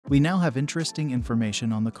We now have interesting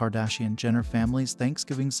information on the Kardashian-Jenner family's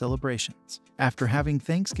Thanksgiving celebrations. After having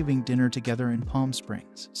Thanksgiving dinner together in Palm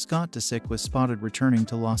Springs, Scott Disick was spotted returning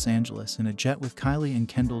to Los Angeles in a jet with Kylie and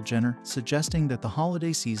Kendall Jenner, suggesting that the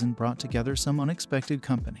holiday season brought together some unexpected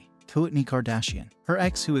company. Kourtney Kardashian, her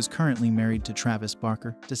ex who is currently married to Travis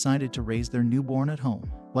Barker, decided to raise their newborn at home.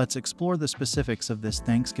 Let's explore the specifics of this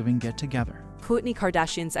Thanksgiving get-together. Kourtney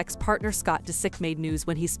Kardashian's ex-partner Scott Disick made news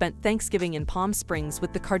when he spent Thanksgiving in Palm Springs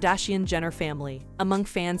with the Kardashian-Jenner family. Among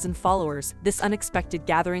fans and followers, this unexpected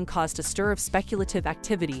gathering caused a stir of speculative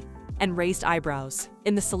activity and raised eyebrows.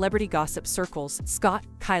 In the celebrity gossip circles, Scott,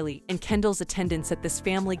 Kylie, and Kendall's attendance at this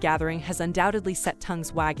family gathering has undoubtedly set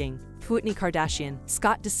tongues wagging. Kourtney Kardashian,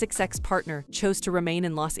 Scott Disick's ex-partner, chose to remain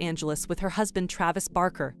in Los Angeles with her husband Travis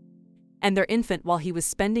Barker and their infant while he was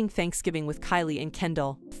spending Thanksgiving with Kylie and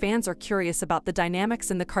Kendall. Fans are curious about the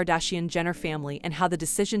dynamics in the Kardashian-Jenner family and how the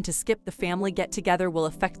decision to skip the family get-together will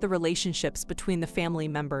affect the relationships between the family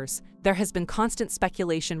members. There has been constant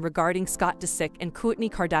speculation regarding Scott Disick and Kourtney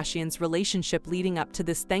Kardashian's relationship leading up to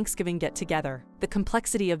this Thanksgiving get-together. The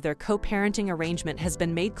complexity of their co-parenting arrangement has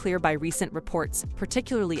been made clear by recent reports,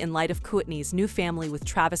 particularly in light of Kourtney's new family with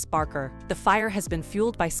Travis Barker. The fire has been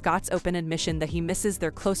fueled by Scott's open admission that he misses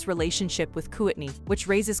their close relationship with Kourtney, which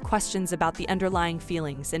raises questions about the underlying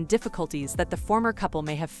feelings and difficulties that the former couple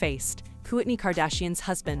may have faced. Kourtney Kardashian's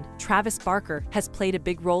husband, Travis Barker, has played a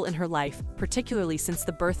big role in her life, particularly since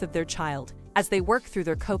the birth of their child. As they work through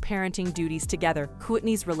their co-parenting duties together,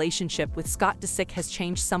 Kourtney's relationship with Scott Disick has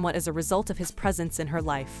changed somewhat as a result of his presence in her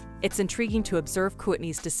life. It's intriguing to observe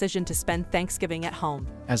Kourtney's decision to spend Thanksgiving at home.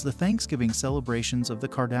 As the Thanksgiving celebrations of the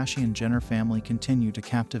Kardashian-Jenner family continue to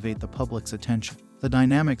captivate the public's attention, the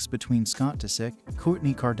dynamics between Scott Disick,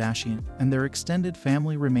 Kourtney Kardashian, and their extended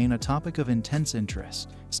family remain a topic of intense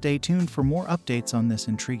interest. Stay tuned for more updates on this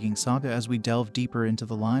intriguing saga as we delve deeper into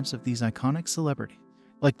the lives of these iconic celebrities.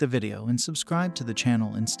 Like the video and subscribe to the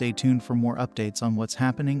channel, and stay tuned for more updates on what's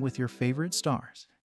happening with your favorite stars.